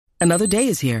Another day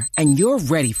is here, and you're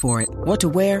ready for it. What to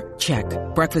wear? Check.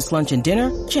 Breakfast, lunch, and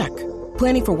dinner? Check.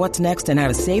 Planning for what's next and how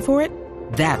to save for it?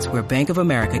 That's where Bank of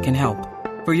America can help.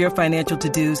 For your financial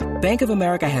to-dos, Bank of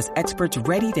America has experts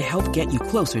ready to help get you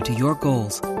closer to your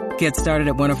goals. Get started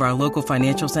at one of our local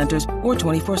financial centers or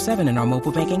 24/7 in our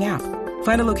mobile banking app.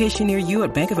 Find a location near you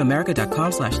at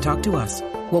bankofamerica.com/talktous.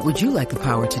 What would you like the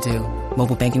power to do?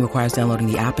 Mobile banking requires downloading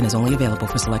the app and is only available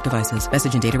for select devices.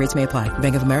 Message and data rates may apply.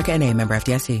 Bank of America N.A., member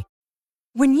FDIC.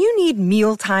 When you need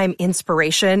mealtime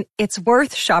inspiration, it's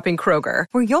worth shopping Kroger,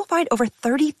 where you'll find over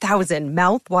 30,000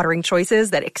 mouth-watering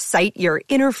choices that excite your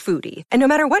inner foodie. And no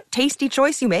matter what tasty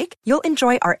choice you make, you'll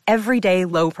enjoy our everyday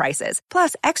low prices,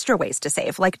 plus extra ways to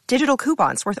save, like digital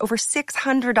coupons worth over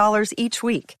 $600 each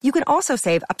week. You can also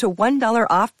save up to $1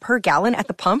 off per gallon at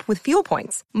the pump with fuel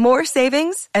points. More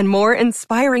savings and more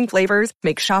inspiring flavors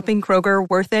make shopping Kroger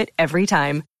worth it every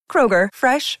time. Kroger,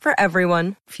 fresh for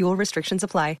everyone. Fuel restrictions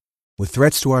apply. With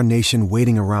threats to our nation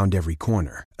waiting around every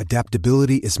corner,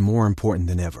 adaptability is more important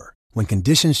than ever. When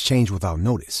conditions change without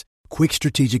notice, quick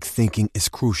strategic thinking is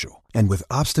crucial. And with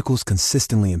obstacles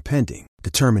consistently impending,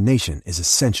 determination is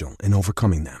essential in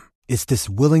overcoming them. It's this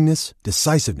willingness,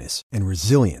 decisiveness, and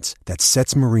resilience that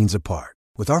sets Marines apart.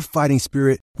 With our fighting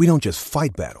spirit, we don't just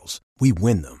fight battles, we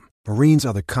win them. Marines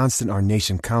are the constant our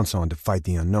nation counts on to fight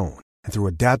the unknown. And through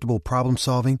adaptable problem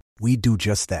solving, we do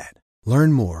just that.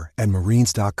 Learn more at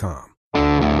marines.com.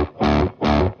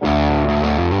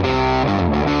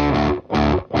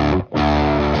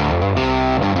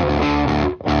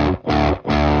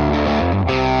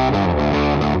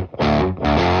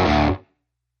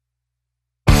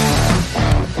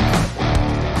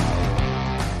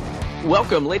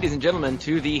 Welcome, ladies and gentlemen,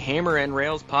 to the Hammer and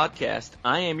Rails podcast.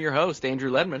 I am your host, Andrew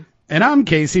Ledman. And I'm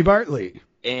Casey Bartley.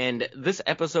 And this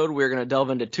episode, we're going to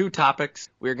delve into two topics.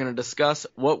 We're going to discuss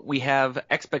what we have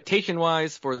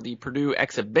expectation-wise for the Purdue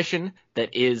exhibition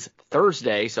that is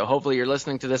Thursday. So hopefully you're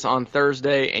listening to this on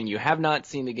Thursday and you have not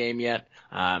seen the game yet.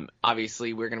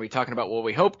 Obviously, we're going to be talking about what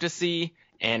we hope to see.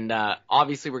 And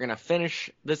obviously, we're going to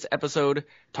finish this episode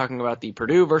talking about the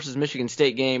Purdue versus Michigan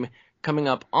State game coming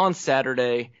up on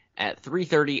Saturday at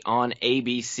 3:30 on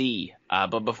ABC.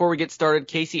 But before we get started,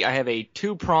 Casey, I have a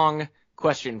two-prong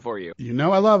question for you. You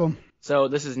know I love them. So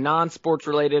this is non-sports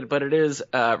related, but it is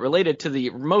related to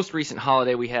the most recent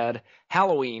holiday we had,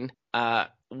 Halloween.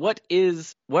 What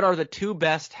are the two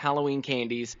best Halloween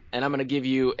candies? And I'm going to give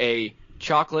you a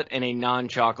chocolate and a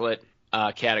non-chocolate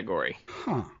category.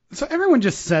 Huh. So everyone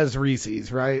just says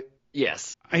Reese's, right?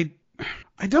 Yes. I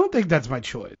don't think that's my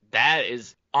choice. That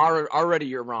is already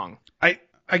you're wrong.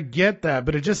 I get that,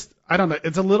 but I don't know.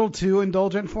 It's a little too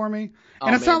indulgent for me.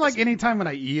 And it's not like any time when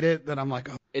I eat it that I'm like,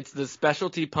 oh. It's the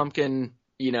specialty pumpkin,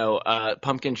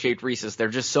 pumpkin-shaped Reese's. They're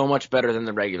just so much better than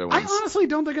the regular ones. I honestly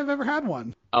don't think I've ever had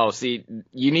one. Oh, see,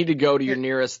 you need to go to your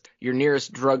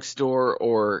nearest drugstore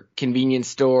or convenience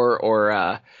store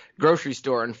or grocery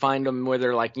store and find them where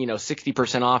they're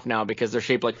 60% off now because they're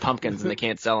shaped like pumpkins and they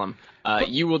can't sell them.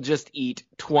 You will just eat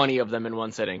 20 of them in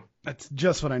one sitting. That's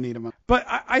just what I need them. But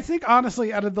I think,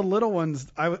 honestly, out of the little ones,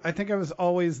 I think I was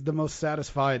always the most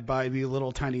satisfied by the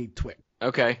little tiny Twix.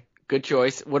 Okay, good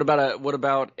choice. What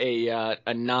about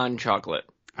a non-chocolate?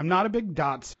 I'm not a big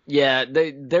Dots. Yeah,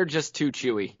 they're just too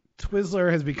chewy.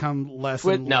 Twizzler has become less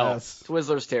and less. No,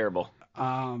 Twizzler's terrible.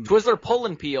 Twizzler pull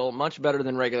and peel, much better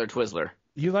than regular Twizzler.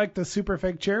 You like the super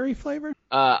fake cherry flavor?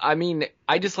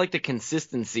 I just like the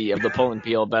consistency of the pull and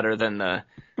peel better than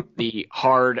the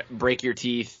hard break your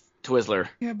teeth Twizzler.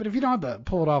 Yeah, but if you don't have to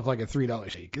pull it off like a $3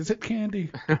 shake, is it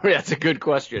candy? That's a good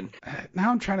question.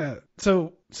 Now I'm trying to.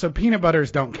 So peanut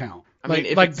butters don't count.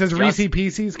 Does Reese's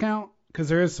Pieces count? Because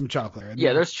there is some chocolate.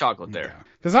 Yeah, there's chocolate there.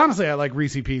 Because honestly, I like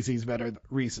Reese's Pieces better than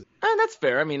Reese's. That's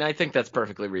fair. I think that's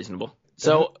perfectly reasonable.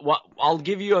 So I'll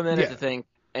give you a minute to think,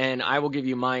 and I will give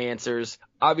you my answers.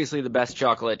 Obviously, the best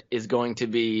chocolate is going to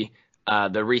be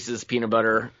the Reese's peanut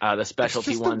butter, the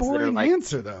specialty ones. It's just a boring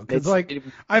answer, though. Because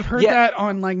I've heard that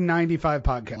on 95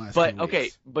 podcasts. But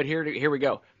okay, but here we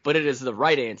go. But it is the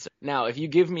right answer. Now, if you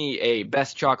give me a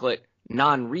best chocolate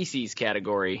non-Reese's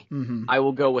category, I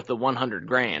will go with the 100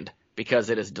 grand because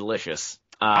it is delicious.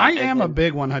 I am a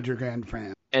big 100 grand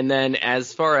fan. And then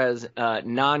as far as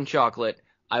non-chocolate,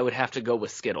 I would have to go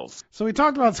with Skittles. So we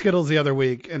talked about Skittles the other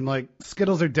week, and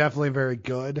Skittles are definitely very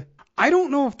good. I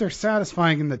don't know if they're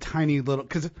satisfying in the tiny little,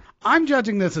 because I'm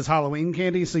judging this as Halloween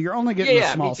candy, so you're only getting a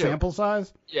small sample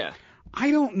size. Yeah.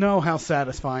 I don't know how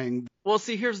satisfying. Well,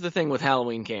 see, here's the thing with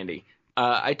Halloween candy.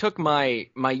 I took my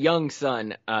young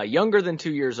son, younger than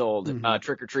 2 years old,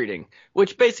 trick-or-treating,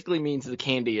 which basically means the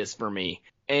candy is for me.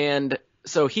 And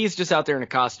So he's just out there in a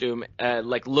costume,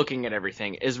 like looking at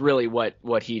everything is really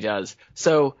what he does.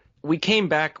 So we came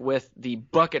back with the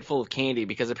bucket full of candy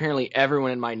because apparently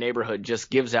everyone in my neighborhood just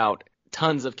gives out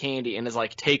tons of candy and is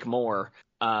like, take more.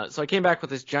 So I came back with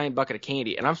this giant bucket of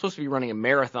candy, and I'm supposed to be running a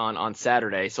marathon on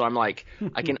Saturday. So I'm like,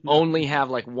 I can only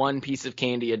have like one piece of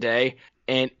candy a day.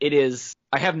 And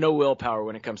I have no willpower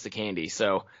when it comes to candy.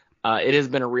 So it has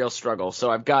been a real struggle. So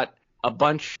I've got a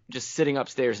bunch just sitting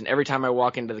upstairs, and every time I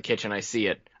walk into the kitchen, I see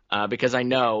it. Because I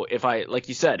know like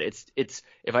you said,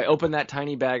 if I open that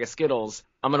tiny bag of Skittles,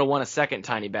 I'm going to want a second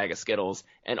tiny bag of Skittles.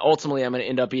 And ultimately, I'm going to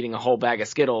end up eating a whole bag of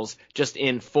Skittles just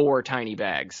in 4 tiny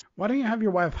bags. Why don't you have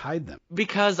your wife hide them?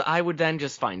 Because I would then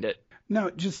just find it.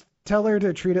 No, just tell her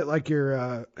to treat it like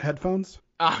your headphones.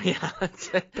 Oh, yeah.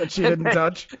 That she didn't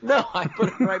touch? No, I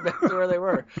put them right back to where they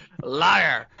were.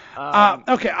 Liar.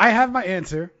 Okay, I have my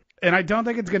answer. And I don't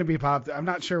think it's going to be popped. I'm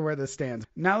not sure where this stands.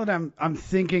 Now that I'm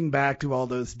thinking back to all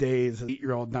those days,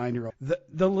 8-year-old, 9-year-old,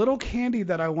 the little candy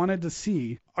that I wanted to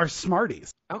see are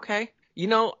Smarties. Okay.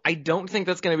 I don't think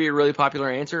that's going to be a really popular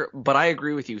answer, but I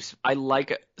agree with you. I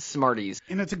like Smarties.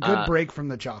 And it's a good break from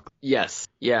the chocolate. Yes.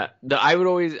 Yeah. I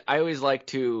always like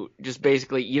to just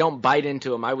basically, you don't bite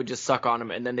into them. I would just suck on them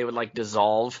and then they would like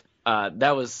dissolve.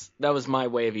 That was my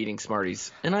way of eating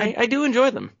Smarties. And I do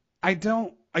enjoy them. I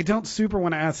don't super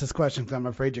want to ask this question because I'm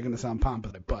afraid you're going to sound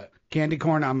pompous, but candy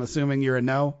corn, I'm assuming you're a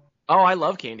no? Oh, I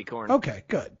love candy corn. Okay,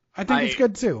 good. I think it's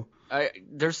good too.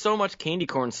 There's so much candy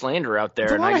corn slander out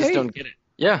there, and I just don't get it.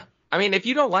 Yeah. I mean, if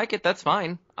you don't like it, that's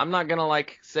fine. I'm not going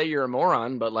to, say you're a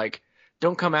moron, but,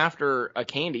 don't come after a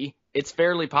candy. It's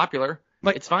fairly popular.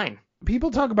 It's fine.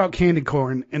 People talk about candy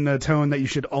corn in the tone that you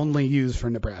should only use for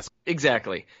Nebraska.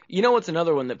 Exactly. You know what's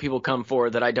another one that people come for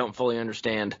that I don't fully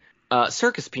understand?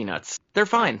 Circus peanuts. They're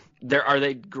fine. Are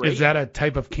they great? Is that a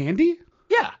type of candy?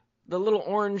 Yeah. The little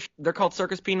orange, they're called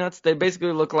circus peanuts. They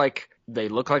basically look like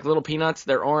little peanuts.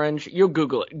 They're orange. You'll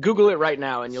Google it. Google it right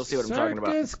now and you'll see what I'm talking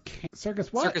about.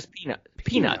 Circus what? Circus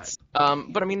peanuts.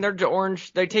 But I mean, they're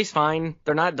orange. They taste fine.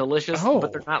 They're not delicious,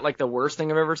 but they're not like the worst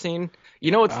thing I've ever seen.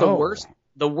 You know what's the worst?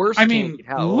 The worst candy at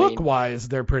Halloween. Look-wise,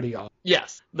 they're pretty awesome.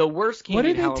 Yes. The worst candy What do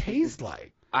at Halloween. What do they taste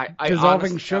like?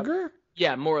 Dissolving sugar?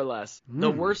 Yeah, more or less.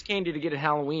 The worst candy to get at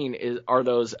Halloween are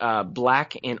those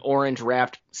black and orange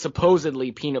wrapped,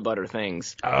 supposedly peanut butter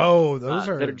things. Oh, those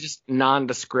that are just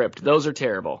nondescript. Those are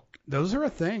terrible. Those are a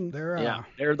thing. They're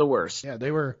the worst. Yeah,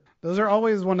 those are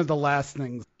always one of the last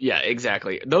things. Yeah,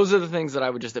 exactly. Those are the things that I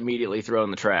would just immediately throw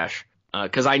in the trash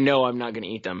because I know I'm not going to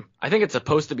eat them. I think it's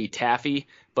supposed to be taffy,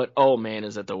 but oh man,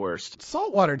 is it the worst.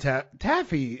 Saltwater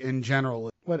taffy in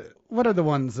general. What are the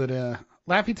ones that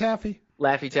Laffy Taffy?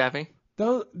 Laffy Taffy.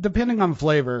 Though, depending on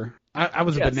flavor, I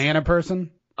was a banana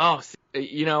person. Oh,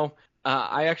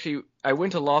 I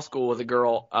went to law school with a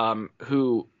girl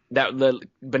who the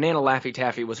banana Laffy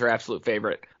Taffy was her absolute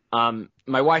favorite.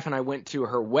 My wife and I went to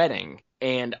her wedding,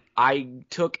 and I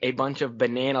took a bunch of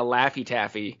banana Laffy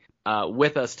Taffy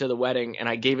with us to the wedding, and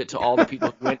I gave it to all the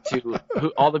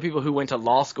people who went to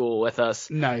law school with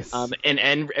us. Nice. And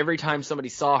every time somebody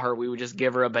saw her, we would just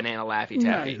give her a banana Laffy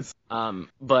Taffy. Nice.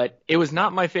 But it was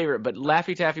not my favorite. But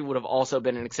Laffy Taffy would have also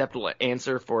been an acceptable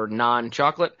answer for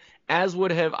non-chocolate. I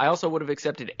also would have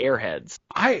accepted Airheads.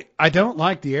 I don't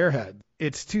like the Airhead.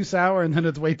 It's too sour and then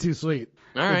it's way too sweet.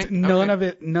 All right. None of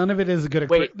it is a good.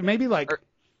 Wait, maybe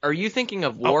Are you thinking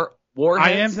of Warheads?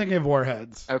 I am thinking of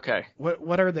Warheads. Okay.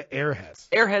 What are the Airheads?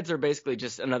 Airheads are basically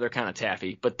just another kind of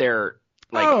taffy, but they're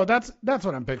that's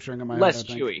what I'm picturing in my head. Less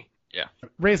chewy. Yeah.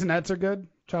 Raisinets are good.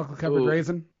 Chocolate covered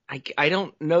raisin. I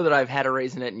don't know that I've had a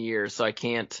raisinette in years, so I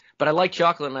can't. But I like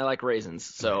chocolate and I like raisins,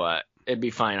 so it'd be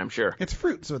fine, I'm sure. It's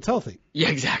fruit, so it's healthy. Yeah,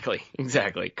 exactly.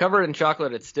 Covered in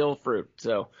chocolate, it's still fruit.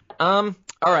 So, all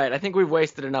right. I think we've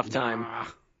wasted enough time.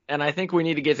 And I think we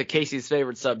need to get to Casey's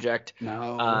favorite subject.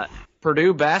 No.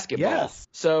 Purdue basketball. Yes.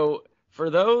 So for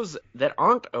those that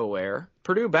aren't aware,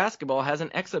 Purdue basketball has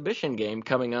an exhibition game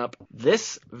coming up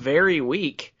this very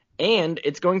week, and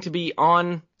it's going to be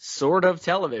on sort of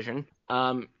television.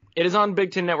 It is on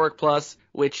Big Ten Network Plus,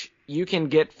 which you can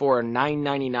get for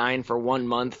 $9.99 for 1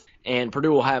 month, and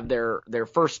Purdue will have their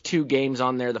first 2 games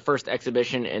on there, the first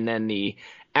exhibition and then the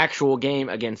actual game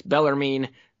against Bellarmine.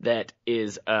 That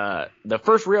is the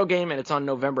first real game, and it's on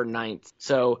November 9th.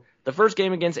 So the first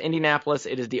game against Indianapolis,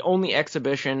 it is the only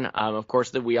exhibition. Of course,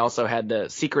 that we also had the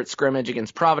secret scrimmage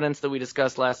against Providence that we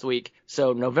discussed last week.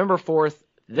 So November 4th,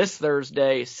 this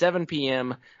Thursday, 7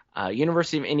 p.m.,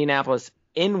 University of Indianapolis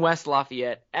in West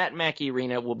Lafayette at Mackey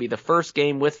Arena will be the first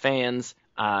game with fans,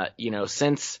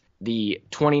 since the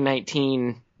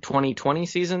 2019-2020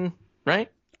 season, right?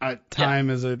 Time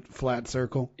is a flat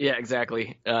circle. Yeah,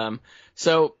 exactly.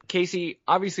 So, Casey,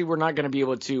 obviously we're not going to be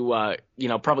able to,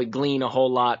 probably glean a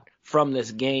whole lot from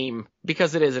this game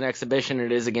because it is an exhibition.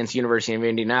 It is against University of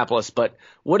Indianapolis. But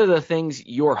what are the things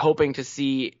you're hoping to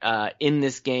see in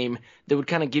this game that would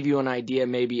kind of give you an idea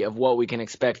maybe of what we can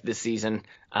expect this season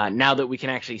now that we can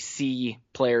actually see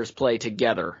players play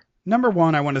together? Number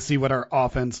one, I want to see what our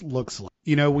offense looks like.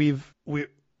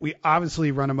 We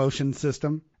obviously run a motion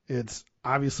system. It's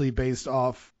obviously based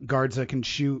off guards that can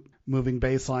shoot, moving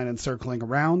baseline and circling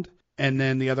around. And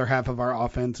then the other half of our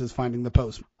offense is finding the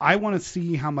post. I want to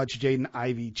see how much Jaden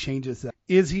Ivey changes that.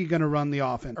 Is he going to run the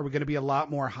offense? Are we going to be a lot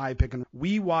more high pick and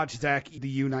we watched Zach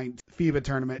the U19 FIBA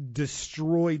tournament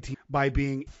destroy teams by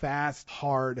being fast,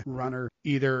 hard runner,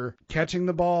 either catching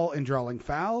the ball and drawing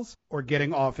fouls or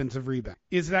getting offensive rebound.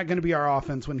 Is that going to be our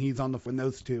offense when when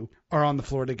those two are on the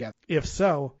floor together? If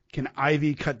so, can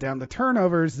Ivey cut down the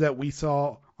turnovers that we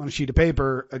saw on a sheet of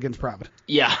paper against Providence?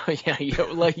 Yeah.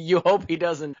 You hope he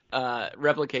doesn't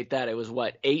replicate that. It was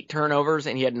 8 turnovers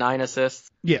and he had 9 assists.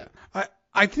 Yeah.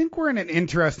 I think we're in an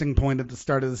interesting point at the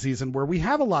start of the season where we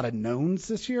have a lot of knowns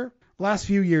this year. Last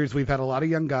few years, we've had a lot of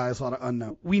young guys, a lot of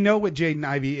unknown. We know what Jaden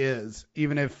Ivey is,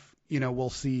 even if, we'll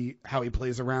see how he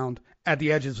plays around at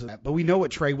the edges of that. But we know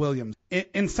what Trey Williams,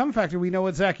 in some factor, we know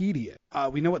what Zach Edey is.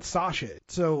 We know what Sasha is.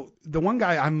 So the one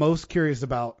guy I'm most curious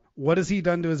about, what has he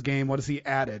done to his game? What has he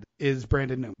added? Is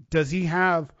Brandon Newman. Does he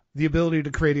have the ability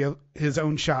to create his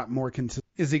own shot more consistent?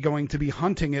 Is he going to be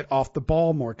hunting it off the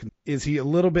ball more? Is he a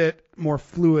little bit more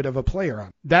fluid of a player?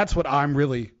 That's what I'm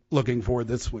really looking for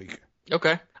this week.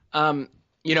 Okay.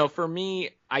 For me,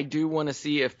 I do want to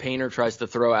see if Painter tries to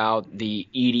throw out the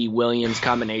Edey-Williams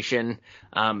combination.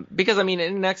 Because, in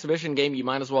an exhibition game, you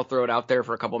might as well throw it out there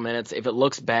for a couple minutes. If it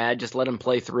looks bad, just let him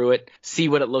play through it, see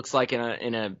what it looks like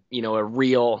in a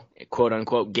real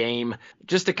quote-unquote game,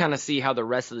 just to kind of see how the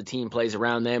rest of the team plays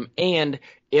around them and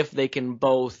if they can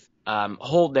both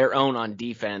hold their own on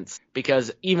defense,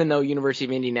 because even though University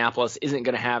of Indianapolis isn't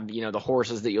going to have, the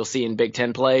horses that you'll see in Big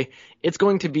Ten play, it's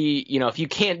going to be, if you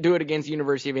can't do it against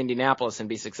University of Indianapolis and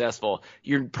be successful,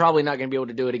 you're probably not going to be able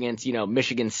to do it against,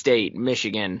 Michigan State,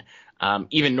 Michigan,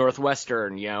 even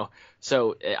Northwestern,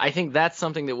 So I think that's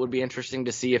something that would be interesting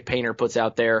to see if Painter puts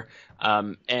out there.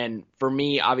 And for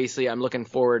me, obviously, I'm looking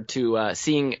forward to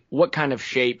seeing what kind of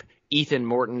shape Ethan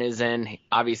Morton is in.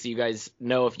 Obviously, you guys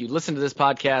know if you listen to this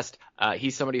podcast,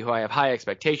 he's somebody who I have high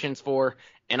expectations for,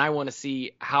 and I want to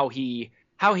see how he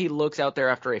looks out there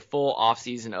after a full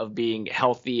offseason of being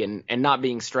healthy and not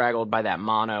being straggled by that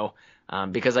mono,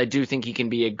 because I do think he can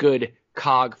be a good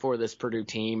cog for this Purdue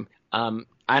team. And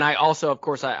I also, of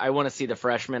course, I want to see the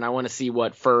freshmen. I want to see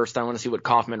what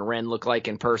Kaufman Wren look like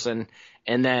in person.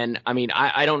 And then,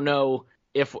 I don't know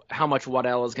how much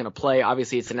Waddell is going to play.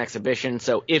 Obviously, it's an exhibition,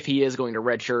 so if he is going to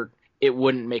redshirt, it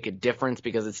wouldn't make a difference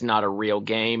because it's not a real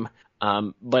game.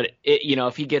 But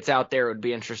if he gets out there, it would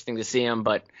be interesting to see him.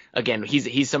 But again,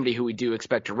 he's somebody who we do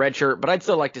expect to redshirt. But I'd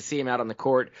still like to see him out on the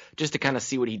court just to kind of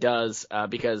see what he does,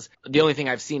 because the only thing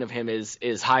I've seen of him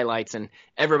is highlights, and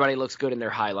everybody looks good in their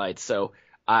highlights. So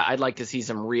I'd like to see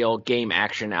some real game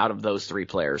action out of those 3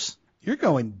 players. You're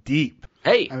going deep.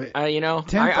 Hey, 10th, I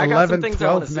got 11th, some things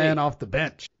 12th man off the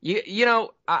bench.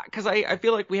 Because I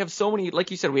feel like we have so many, like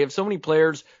you said, we have so many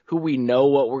players who we know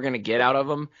what we're going to get out of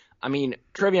them.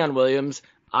 Trevion Williams,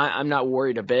 I'm not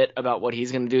worried a bit about what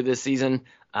he's going to do this season.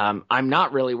 I'm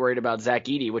not really worried about Zach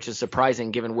Edey, which is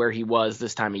surprising given where he was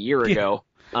this time a year ago.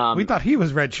 We thought he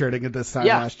was redshirting at this time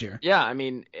last year. Yeah,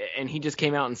 and he just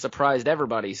came out and surprised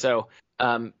everybody. So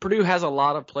Purdue has a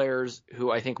lot of players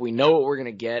who I think we know what we're going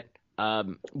to get.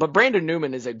 But Brandon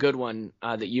Newman is a good one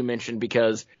that you mentioned,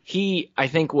 because he, I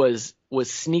think, was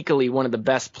sneakily one of the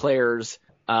best players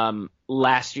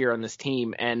last year on this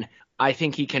team, and I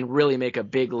think he can really make a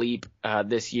big leap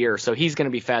this year. So he's going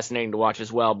to be fascinating to watch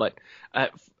as well. But,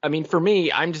 for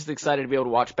me, I'm just excited to be able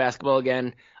to watch basketball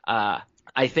again.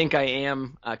 I think I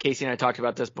am. Casey and I talked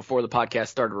about this before the podcast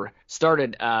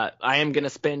started. I am going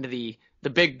to spend the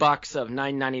big bucks of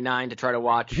 $9.99 to try to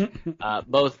watch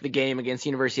both the game against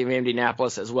University of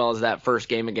Indianapolis as well as that first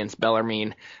game against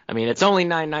Bellarmine. It's only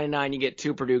 $9.99. You get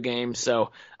 2 Purdue games.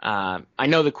 So I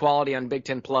know the quality on Big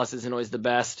Ten Plus isn't always the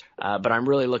best, but I'm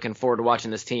really looking forward to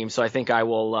watching this team. So I think I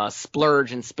will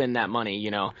splurge and spend that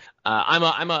money. I'm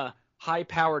a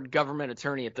high-powered government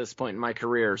attorney at this point in my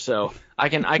career, so I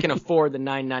can afford the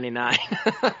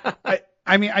 $9.99.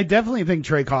 I definitely think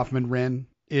Trey Kaufman Wren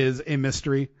is a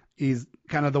mystery. He's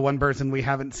kind of the one person we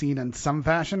haven't seen in some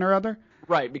fashion or other.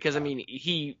 Right, because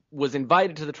he was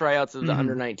invited to the tryouts of the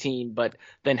under 19, but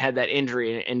then had that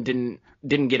injury and didn't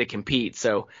get to compete.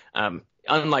 So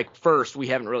unlike first, we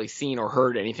haven't really seen or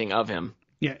heard anything of him.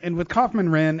 Yeah, and with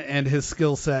Kaufman-Wren and his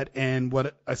skill set and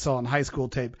what I saw in high school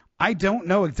tape, I don't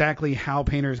know exactly how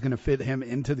Painter is going to fit him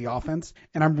into the offense,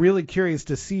 and I'm really curious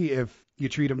to see if you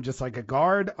treat him just like a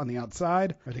guard on the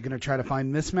outside. Are they going to try to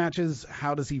find mismatches?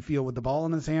 How does he feel with the ball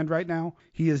in his hand right now?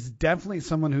 He is definitely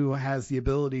someone who has the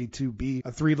ability to be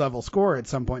a 3-level scorer at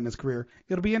some point in his career.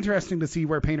 It'll be interesting to see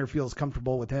where Painter feels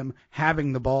comfortable with him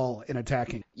having the ball and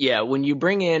attacking. Yeah, when you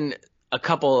bring in a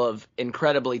couple of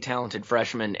incredibly talented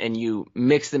freshmen and you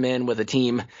mix them in with a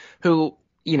team who,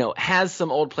 has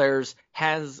some old players,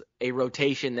 has a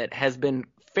rotation that has been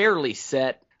fairly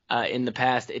set in the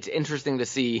past, it's interesting to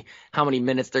see how many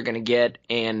minutes they're going to get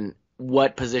and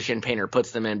what position Painter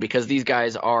puts them in, because these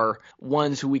guys are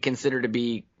ones who we consider to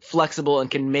be flexible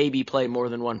and can maybe play more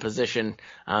than one position.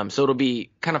 So it'll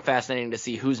be kind of fascinating to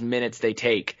see whose minutes they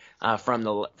take from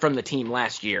the team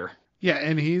last year. Yeah,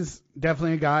 and he's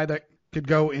definitely a guy that could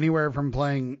go anywhere from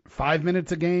playing 5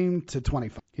 minutes a game to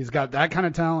 25. He's got that kind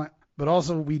of talent, but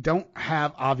also we don't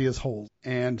have obvious holes.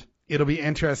 And it'll be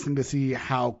interesting to see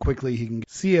how quickly he can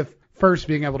see if first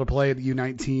being able to play at the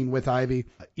U19 with Ivy,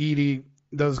 Edey,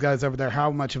 those guys over there,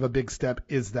 how much of a big step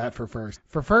is that for first?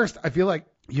 For first, I feel like,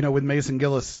 with Mason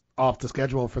Gillis off the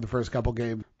schedule for the first couple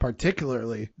games,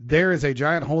 particularly, there is a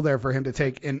giant hole there for him to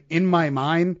take. And in my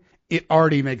mind, it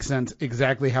already makes sense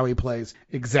exactly how he plays,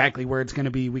 exactly where it's going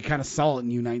to be. We kind of saw it in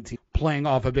U19, playing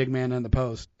off a big man in the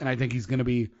post, and I think he's going to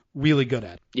be really good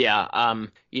at it. Yeah,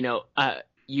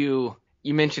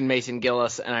 you mentioned Mason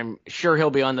Gillis, and I'm sure he'll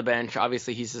be on the bench.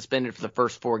 Obviously, he's suspended for the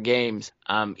first 4 games.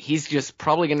 He's just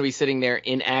probably going to be sitting there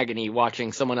in agony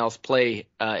watching someone else play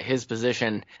his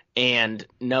position and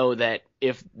know that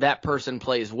if that person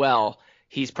plays well,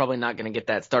 he's probably not going to get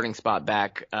that starting spot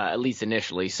back, at least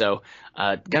initially. So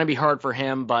going to be hard for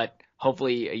him, but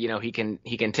hopefully, he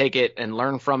can take it and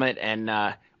learn from it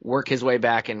and work his way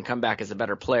back and come back as a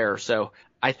better player. So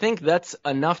I think that's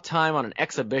enough time on an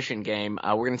exhibition game.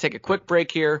 We're going to take a quick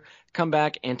break here, come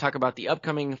back and talk about the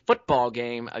upcoming football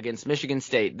game against Michigan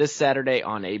State this Saturday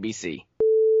on ABC.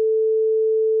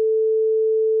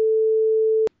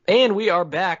 And we are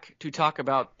back to talk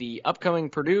about the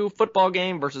upcoming Purdue football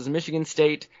game versus Michigan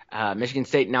State. Michigan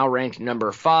State now ranked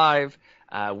number 5.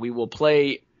 We will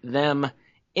play them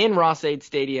in Ross-Ade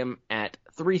Stadium at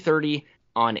 3:30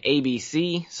 on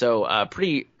ABC. So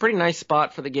pretty nice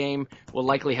spot for the game. We'll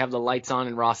likely have the lights on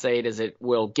in Ross-Ade as it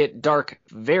will get dark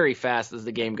very fast as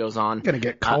the game goes on. Gonna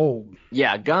get cold.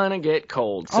 Yeah, gonna get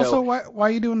cold. Also, why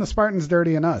are you doing the Spartans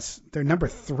dirty on us? They're number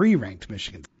 3 ranked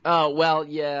Michigan. Oh, well,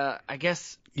 yeah, I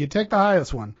guess. You take the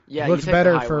highest one. Yeah, it looks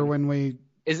better for when we.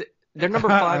 Is it? They're number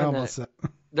 5. I almost said.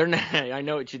 I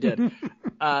know what you did.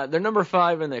 They're number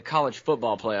 5 in the college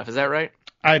football playoff. Is that right?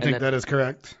 I think that is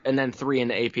correct. And then 3 in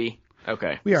the AP.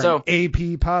 Okay. We are an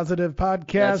AP positive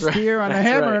podcast here on the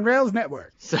Hammer and Rails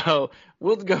Network. So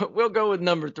we'll go with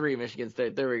number 3, Michigan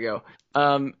State. There we go.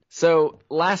 So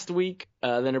last week,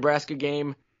 the Nebraska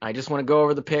game, I just want to go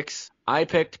over the picks. I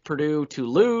picked Purdue to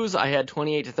lose. I had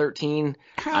 28-13.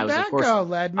 How'd that go,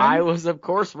 Ledman? I was, of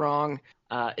course, wrong.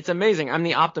 It's amazing. I'm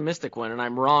the optimistic one, and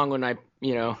I'm wrong when I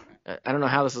don't know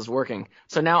how this is working.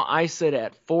 So now I sit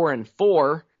at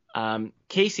 4-4.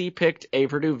 Casey picked a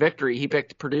Purdue victory. He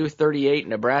picked Purdue 38,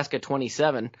 Nebraska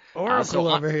 27. Oracle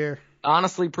over here.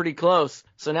 Honestly, pretty close.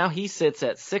 So now he sits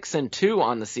at 6-2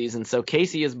 on the season. So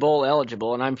Casey is bowl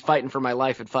eligible, and I'm fighting for my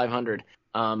life at 500.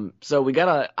 So I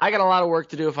got a lot of work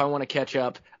to do if I want to catch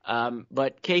up.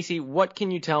 But Casey, what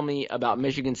can you tell me about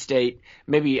Michigan State?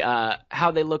 Maybe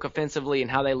how they look offensively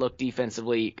and how they look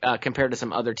defensively compared to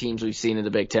some other teams we've seen in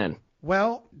the Big Ten.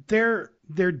 Well, their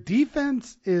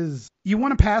defense is, you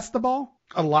want to pass the ball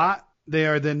a lot. They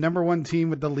are the number 1 team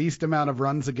with the least amount of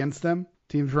runs against them.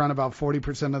 Teams run about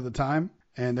 40% of the time,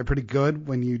 and they're pretty good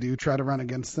when you do try to run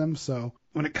against them. So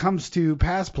when it comes to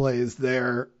pass plays,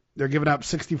 they're giving up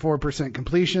 64%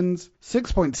 completions,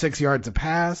 6.6 yards a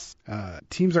pass.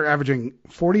 Teams are averaging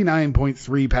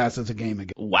 49.3 passes a game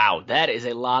again. Wow, that is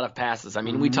a lot of passes. I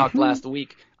mean, we talked last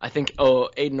week. I think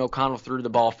Aiden O'Connell threw the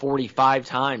ball 45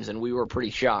 times, and we were pretty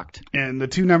shocked. And the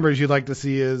 2 numbers you'd like to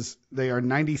see is they are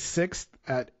 96th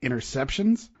at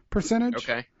interceptions percentage.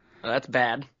 Okay, that's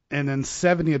bad. And then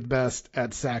 70th best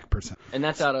at sack percentage. And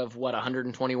that's out of,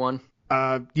 121?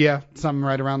 Yeah, something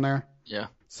right around there. Yeah.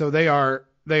 So they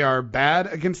are bad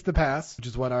against the pass, which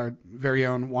is what our very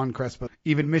own Juan Crespo,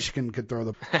 even Michigan could throw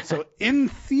the ball. So in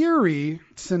theory,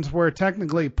 since we're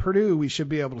technically Purdue, we should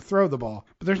be able to throw the ball.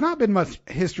 But there's not been much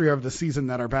history of the season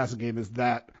that our passing game is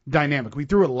that dynamic. We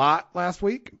threw a lot last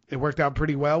week. It worked out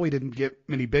pretty well. We didn't get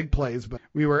many big plays, but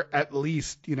we were at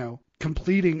least,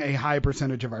 completing a high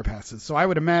percentage of our passes. So I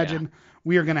would imagine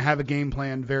we are going to have a game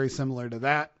plan very similar to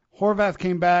that. Horvath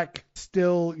came back,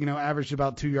 still, averaged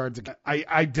about 2 yards a game.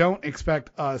 I don't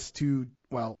expect us to,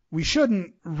 we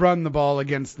shouldn't run the ball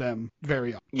against them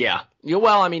very often. Yeah.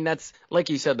 Well, I mean, that's, like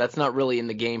you said, that's not really in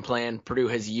the game plan Purdue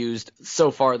has used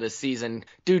so far this season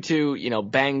due to,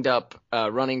 banged up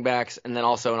running backs and then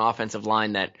also an offensive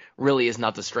line that really is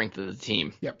not the strength of the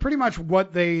team. Yeah, pretty much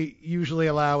what they usually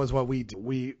allow is what we do.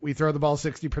 We throw the ball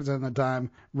 60% of the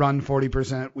time, run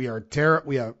 40%. We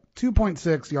have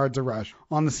 2.6 yards a rush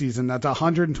on the season. That's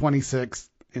 126th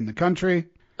in the country.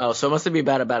 Oh, so it must be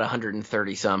about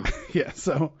 130 some. Yeah,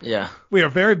 so yeah, we are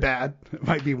very bad. It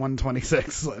might be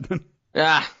 126.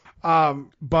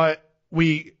 But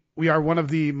we are one of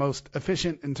the most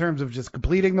efficient in terms of just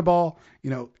completing the ball.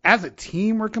 As a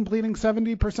team, we're completing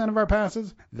 70% of our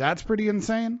passes. That's pretty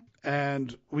insane.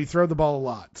 And we throw the ball a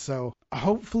lot. So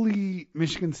hopefully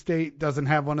Michigan State doesn't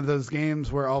have one of those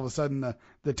games where all of a sudden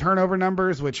the turnover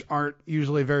numbers, which aren't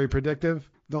usually very predictive,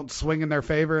 don't swing in their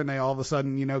favor and they all of a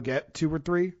sudden, get 2 or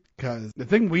 3. Because the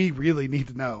thing we really need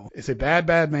to know is a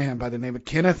bad man by the name of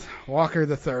Kenneth Walker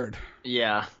III.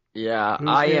 Yeah.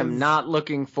 I am not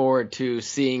looking forward to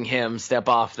seeing him step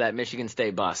off that Michigan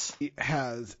State bus. He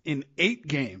has, in 8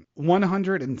 games,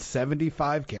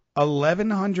 175 carries,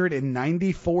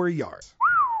 1,194 yards,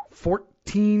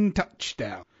 14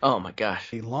 touchdowns. Oh, my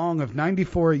gosh. A long of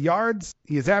 94 yards.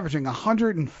 He is averaging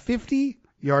 150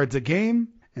 yards a game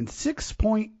and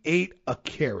 6.8 a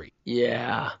carry.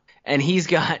 Yeah. And he's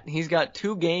got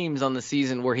 2 games on the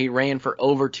season where he ran for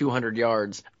over 200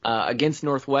 yards. Against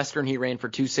Northwestern, he ran for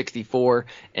 264,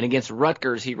 and against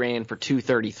Rutgers, he ran for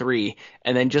 233.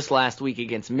 And then just last week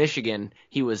against Michigan,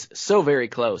 he was so very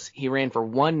close. He ran for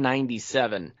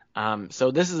 197. So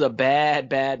this is a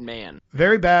bad man.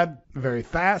 Very bad, very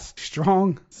fast,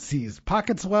 strong, sees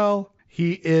pockets well.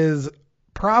 He is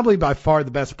probably by far the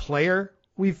best player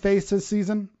we've faced this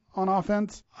season on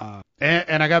offense.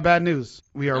 And I got bad news.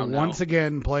 We are once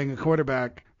again playing a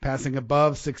quarterback passing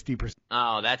above 60%.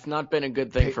 Oh, that's not been a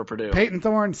good thing for Purdue. Peyton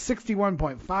Thorne,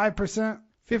 61.5%,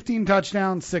 15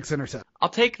 touchdowns, 6 interceptions. I'll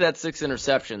take that 6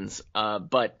 interceptions.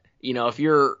 But, if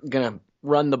you're going to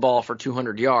run the ball for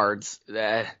 200 yards,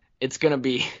 it's going to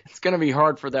be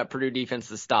hard for that Purdue defense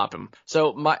to stop him.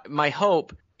 So my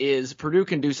hope is Purdue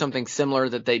can do something similar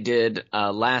that they did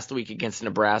last week against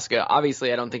Nebraska.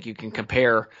 Obviously, I don't think you can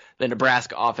compare the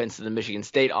Nebraska offense to the Michigan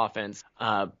State offense,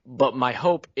 but my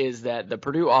hope is that the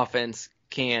Purdue offense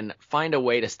can find a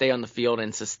way to stay on the field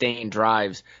and sustain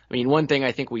drives. I mean, one thing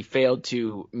I think we failed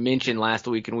to mention last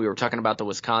week, and we were talking about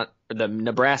the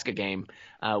Nebraska game,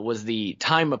 was the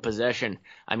time of possession.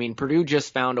 I mean, Purdue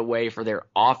just found a way for their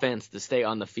offense to stay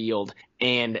on the field,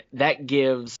 and that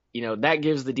gives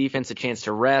the defense a chance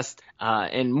to rest.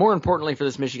 And more importantly for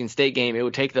this Michigan State game, it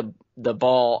would take the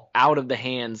ball out of the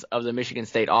hands of the Michigan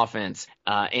State offense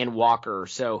and Walker.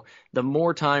 So the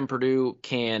more time Purdue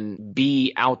can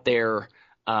be out there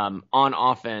on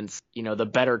offense, the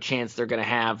better chance they're going to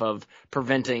have of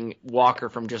preventing Walker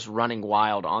from just running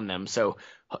wild on them. So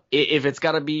if it's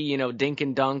got to be, dink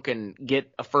and dunk and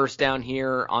get a first down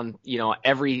here on,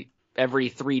 every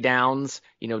 3 downs,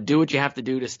 do what you have to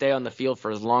do to stay on the field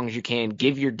for as long as you can.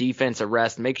 Give your defense a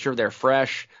rest, make sure they're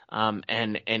fresh,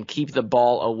 and keep the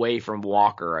ball away from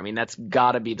Walker. I mean, that's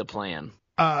got to be the plan.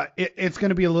 It's going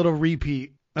to be a little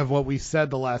repeat of what we said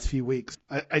the last few weeks.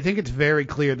 I think it's very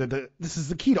clear that this is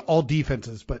the key to all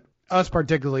defenses, but us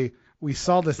particularly, we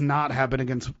saw this not happen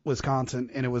against Wisconsin,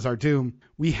 and it was our doom.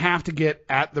 We have to get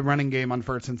at the running game on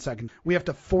first and second. We have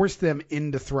to force them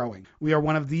into throwing. We are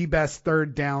one of the best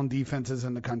third down defenses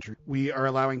in the country. We are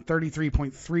allowing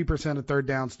 33.3% of third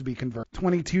downs to be converted,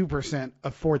 22%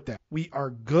 of fourth down. We are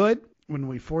good when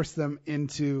we force them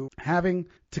into having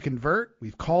to convert.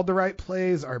 We've called the right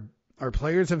plays. Our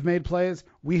players have made plays.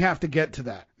 We have to get to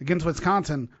that. Against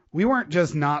Wisconsin, we weren't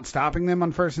just not stopping them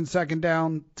on first and second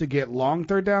down to get long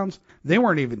third downs. They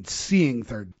weren't even seeing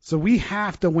third. So we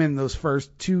have to win those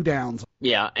first 2 downs.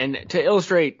 Yeah, and to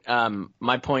illustrate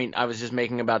my point I was just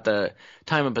making about the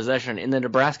time of possession, in the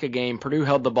Nebraska game, Purdue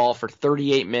held the ball for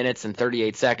 38 minutes and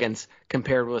 38 seconds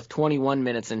compared with 21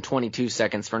 minutes and 22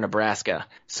 seconds for Nebraska.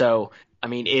 So, I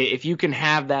mean, if you can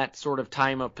have that sort of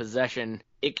time of possession,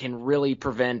 it can really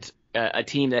prevent a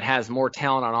team that has more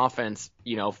talent on offense,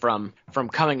 from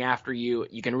coming after you.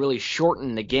 You can really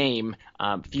shorten the game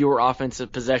Fewer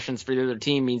offensive possessions for the other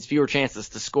team means fewer chances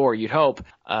to score, you'd hope.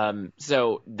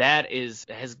 So that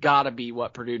has got to be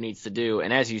what Purdue needs to do.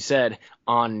 And as you said,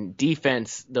 on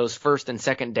defense, those first and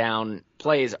second down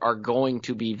plays are going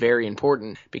to be very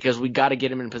important because we got to get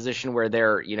them in position where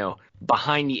they're,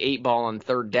 behind the 8 ball on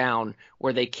third down,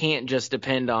 where they can't just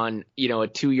depend on, a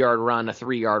 2-yard run, a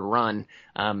 3-yard run.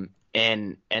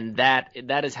 And that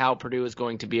is how Purdue is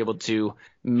going to be able to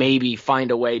maybe find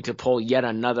a way to pull yet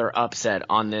another upset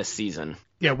on this season.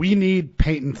 Yeah, we need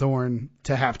Peyton Thorne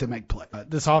to have to make play.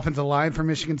 This offensive line for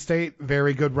Michigan State,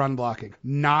 very good run blocking.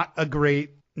 Not a great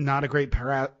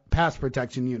pass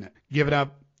protection unit. Give it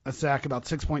up a sack about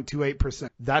 6.28%.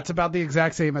 That's about the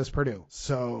exact same as Purdue.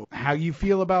 So how you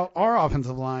feel about our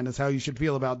offensive line is how you should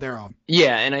feel about their offense.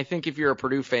 Yeah, and I think if you're a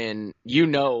Purdue fan, you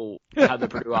know how the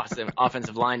Purdue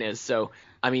offensive line is. So,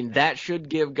 that should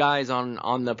give guys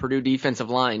on the Purdue defensive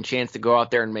line chance to go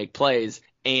out there and make plays.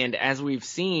 And as we've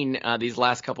seen these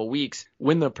last couple weeks,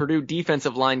 when the Purdue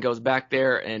defensive line goes back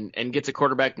there and gets a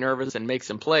quarterback nervous and makes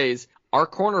some plays, our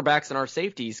cornerbacks and our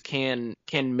safeties can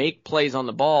make plays on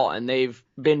the ball, and they've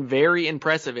been very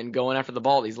impressive in going after the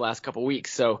ball these last couple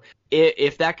weeks. So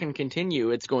if that can continue,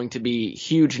 it's going to be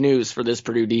huge news for this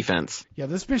Purdue defense. Yeah,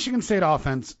 this Michigan State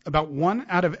offense, about 1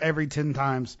 out of every 10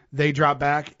 times they drop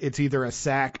back, it's either a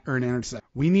sack or an intercept.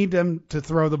 We need them to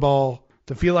throw the ball,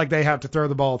 to feel like they have to throw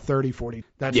the ball 30, 40.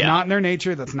 That's not in their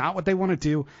nature. That's not what they want to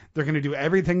do. They're going to do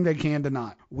everything they can to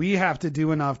not. We have to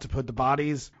do enough to put the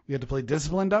bodies. We have to play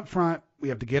disciplined up front. We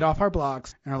have to get off our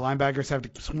blocks, and our linebackers have to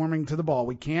keep swarming to the ball.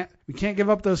 We can't give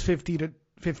up those 15 to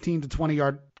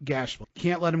 20-yard gash. We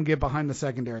can't let them get behind the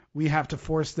secondary. We have to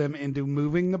force them into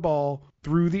moving the ball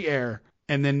through the air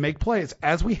and then make plays,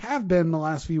 as we have been the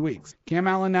last few weeks. Cam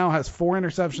Allen now has 4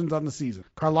 interceptions on the season.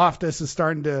 Karlaftis is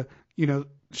starting to,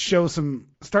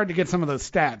 starting to get some of those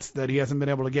stats that he hasn't been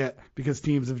able to get because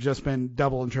teams have just been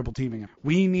double and triple teaming him.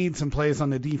 We need some plays on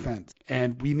the defense,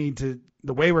 and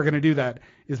the way we're going to do that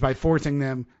is by forcing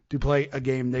them to play a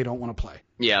game they don't want to play.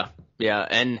 Yeah.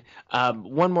 And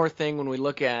one more thing, when we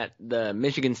look at the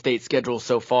Michigan State schedule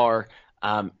so far,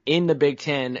 in the Big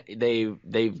Ten,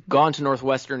 they've gone to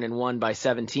Northwestern and won by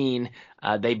 17.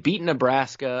 They beat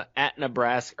Nebraska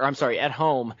at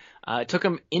home. It took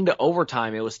them into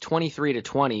overtime. It was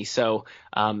 23-20. So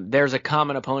there's a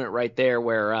common opponent right there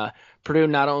where Purdue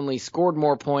not only scored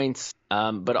more points,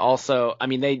 but also,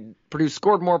 Purdue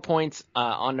scored more points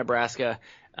on Nebraska.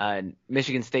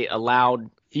 Michigan State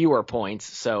allowed fewer points,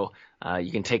 so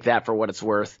you can take that for what it's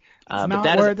worth. It's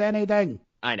not worth anything.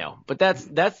 I know, but that's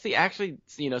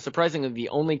surprisingly the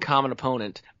only common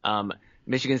opponent.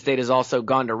 Michigan State has also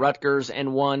gone to Rutgers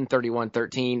and won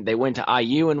 31-13. They went to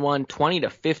IU and won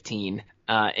 20-15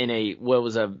 in what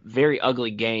was a very ugly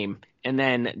game. And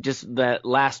then just that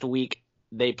last week,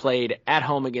 they played at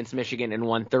home against Michigan and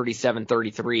won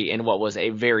 37-33 in what was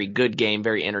a very good game,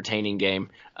 very entertaining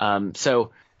game. So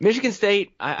Michigan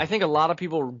State, I think a lot of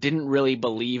people didn't really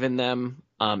believe in them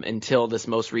until this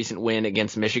most recent win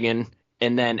against Michigan.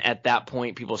 And then at that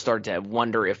point, people started to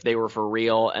wonder if they were for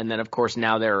real. And then, of course,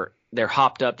 now they're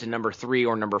hopped up to number 3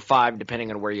 or number 5,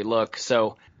 depending on where you look.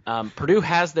 So Purdue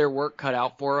has their work cut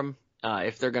out for them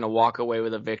if they're going to walk away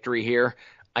with a victory here.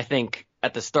 I think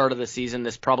at the start of the season,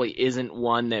 this probably isn't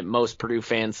one that most Purdue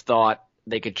fans thought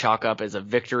they could chalk up as a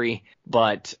victory.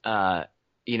 But,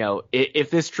 if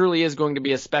this truly is going to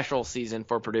be a special season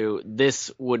for Purdue,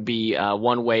 this would be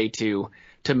one way to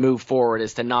move forward,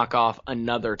 is to knock off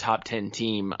another top 10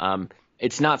 team.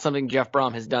 It's not something Jeff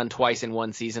Brom has done twice in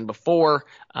one season before,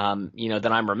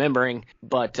 that I'm remembering,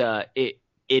 but it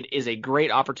is a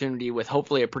great opportunity with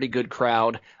hopefully a pretty good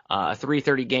crowd, a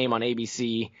 3:30 game on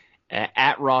ABC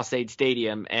at Ross-Ade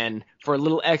Stadium. And for a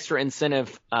little extra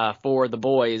incentive for the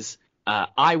boys,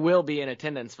 I will be in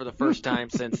attendance for the first time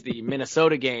since the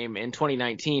Minnesota game in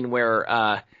 2019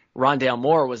 where Rondale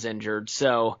Moore was injured.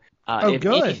 So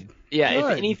good.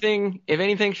 If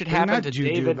anything should happen to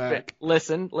David,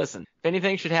 listen. If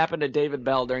anything should happen to David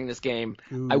Bell during this game,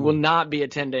 I will not be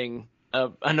attending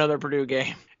another Purdue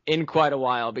game in quite a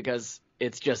while because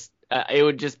it's just it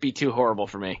would just be too horrible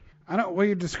for me. I don't. What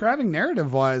you're describing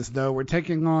narrative-wise, though, we're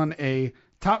taking on a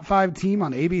top 5 team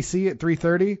on ABC at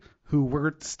 3:30, who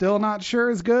we're still not sure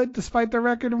is good despite their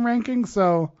record and ranking.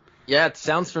 So yeah, it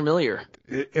sounds familiar.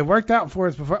 It worked out for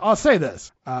us before. I'll say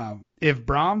this: if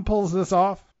Brom pulls this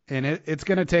off. And it's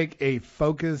going to take a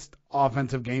focused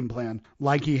offensive game plan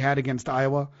like he had against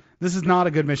Iowa. This is not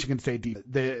a good Michigan State defense.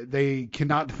 They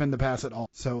cannot defend the pass at all.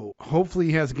 So hopefully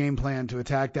he has a game plan to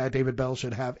attack that. David Bell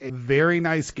should have a very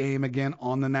nice game again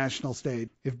on the national stage.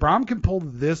 If Brohm can pull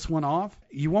this one off,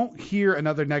 you won't hear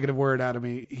another negative word out of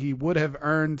me. He would have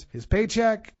earned his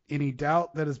paycheck. Any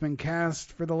doubt that has been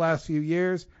cast for the last few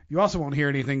years. You also won't hear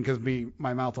anything because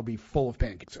my mouth will be full of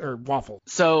pancakes or waffles.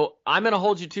 So I'm going to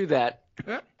hold you to that.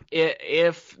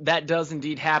 If that does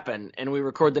indeed happen and we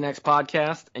record the next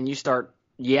podcast and you start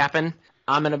yapping,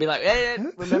 I'm going to be like, hey,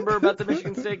 remember about the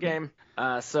Michigan State game?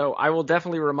 So I will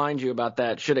definitely remind you about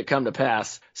that should it come to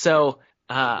pass. So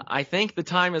I think the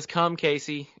time has come,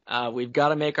 Casey. We've got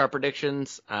to make our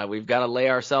predictions. We've got to lay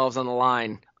ourselves on the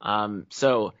line.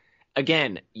 So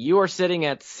again, you are sitting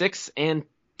at 6-2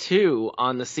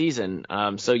 on the season.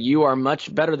 So you are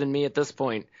much better than me at this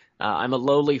point. I'm a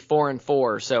lowly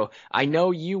 4-4. So I know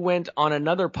you went on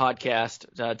another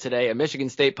podcast today, a Michigan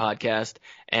State podcast,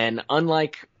 and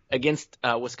unlike against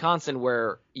Wisconsin,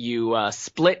 where you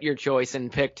split your choice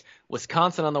and picked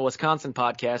Wisconsin on the Wisconsin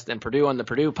podcast and Purdue on the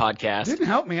Purdue podcast. Didn't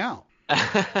help me out.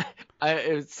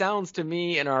 It sounds to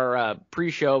me in our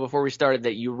pre-show before we started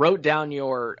that you wrote down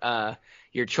your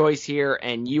choice here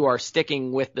and you are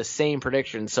sticking with the same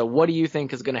prediction. So what do you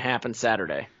think is going to happen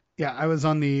Saturday? Yeah, I was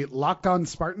on the Locked On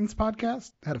Spartans podcast.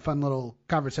 Had a fun little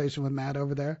conversation with Matt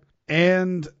over there.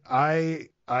 And I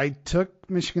took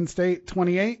Michigan State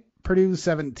 28, Purdue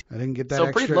 17. I didn't get that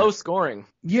extra. So pretty low scoring.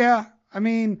 Yeah, I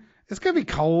mean, it's going to be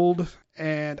cold,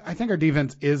 and I think our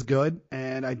defense is good,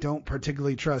 and I don't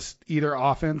particularly trust either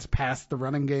offense past the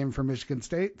running game for Michigan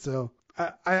State. So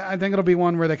I think it'll be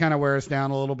one where they kind of wear us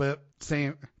down a little bit.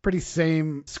 Pretty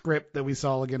same script that we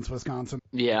saw against Wisconsin.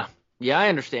 Yeah. Yeah, I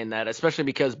understand that, especially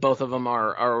because both of them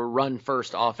are a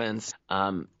run-first offense.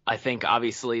 I think,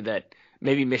 obviously, that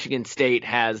maybe Michigan State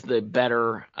has the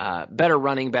better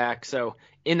running back. So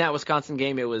in that Wisconsin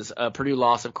game, it was a Purdue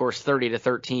loss, of course,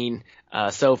 30-13.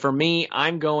 So for me,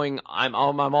 I'm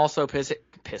also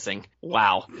pissing.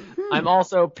 Wow. I'm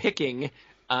also picking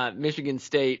Michigan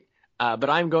State, but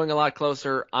I'm going a lot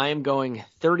closer. I am going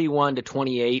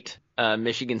 31-28.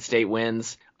 Michigan State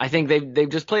wins. I think they've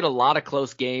just played a lot of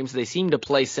close games. They seem to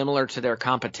play similar to their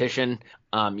competition.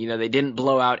 They didn't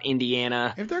blow out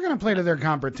Indiana. If they're going to play to their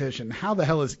competition, how the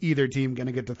hell is either team going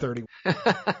to get to 30?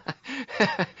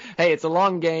 Hey, it's a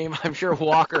long game. I'm sure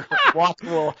Walker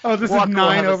will. Oh, this is 9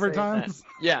 overtimes?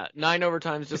 Yeah, 9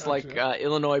 overtimes, just like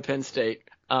Illinois, Penn State.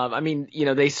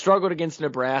 They struggled against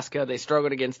Nebraska. They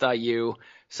struggled against IU.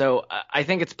 So I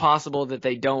think it's possible that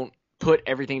they don't put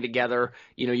everything together.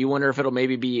 You wonder if it'll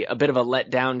maybe be a bit of a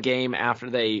letdown game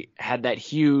after they had that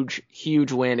huge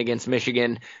win against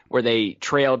Michigan where they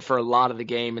trailed for a lot of the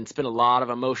game and spent a lot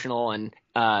of emotional and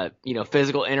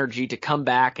physical energy to come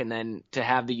back and then to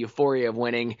have the euphoria of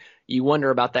winning. You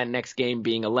wonder about that next game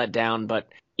being a letdown. But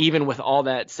even with all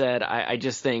that said, I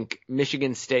just think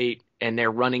Michigan State and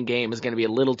their running game is going to be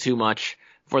a little too much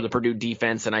for the Purdue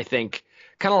defense. And I think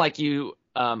kind of like you,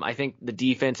 I think the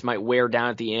defense might wear down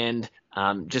at the end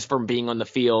just from being on the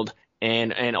field.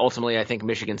 And ultimately, I think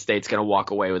Michigan State's going to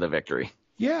walk away with a victory.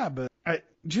 Yeah, but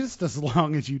just as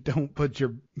long as you don't put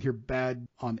your bad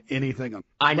on anything.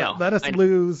 I know. Let us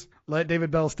lose. Let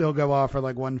David Bell still go off for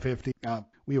like 150.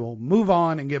 We will move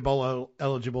on and get bowl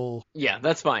eligible. Yeah,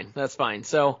 that's fine. That's fine.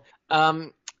 So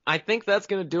I think that's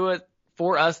going to do it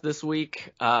for us this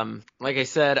week. Like I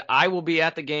said, I will be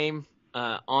at the game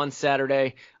on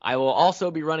Saturday. I will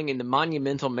also be running in the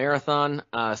Monumental Marathon,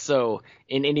 so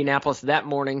in Indianapolis that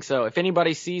morning. So if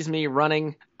anybody sees me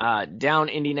running down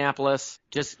Indianapolis,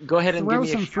 just go ahead and throw give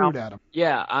me some a shout. fruit at them.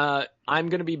 Yeah, I'm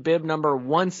going to be bib number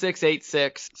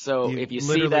 1686. So if you see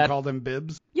that, literally call them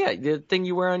bibs. Yeah, the thing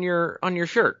you wear on your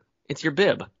shirt, it's your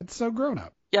bib. It's so grown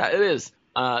up. Yeah, it is.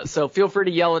 So feel free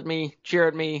to yell at me, cheer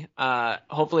at me.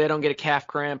 Hopefully I don't get a calf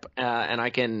cramp, and I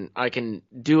can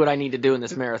do what I need to do in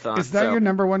this marathon. Is that your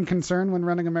number one concern when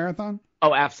running a marathon?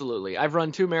 Oh, absolutely. I've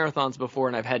run 2 marathons before,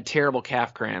 and I've had terrible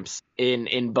calf cramps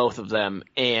in both of them,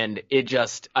 and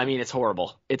it's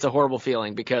horrible. It's a horrible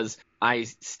feeling because I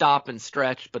stop and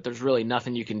stretch, but there's really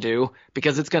nothing you can do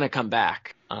because it's going to come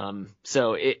back.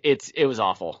 So it was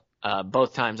awful.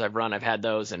 Both times I've run, I've had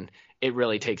those, and it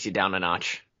really takes you down a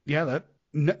notch. Yeah,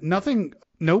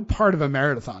 no part of a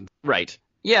marathon. Right.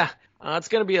 Yeah. It's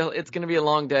gonna be a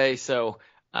long day. So,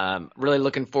 really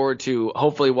looking forward to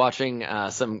hopefully watching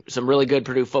some really good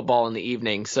Purdue football in the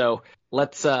evening. So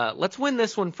let's win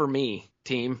this one for me,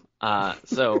 team.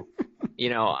 So,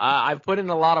 I've put in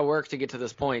a lot of work to get to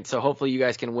this point. So hopefully you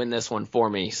guys can win this one for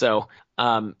me. So,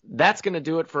 that's gonna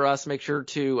do it for us. Make sure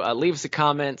to leave us a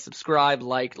comment, subscribe,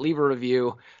 leave a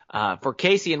review. For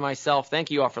Casey and myself,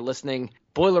 thank you all for listening.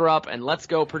 Boiler up and let's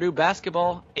go Purdue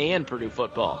basketball and Purdue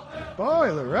football.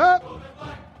 Boiler up!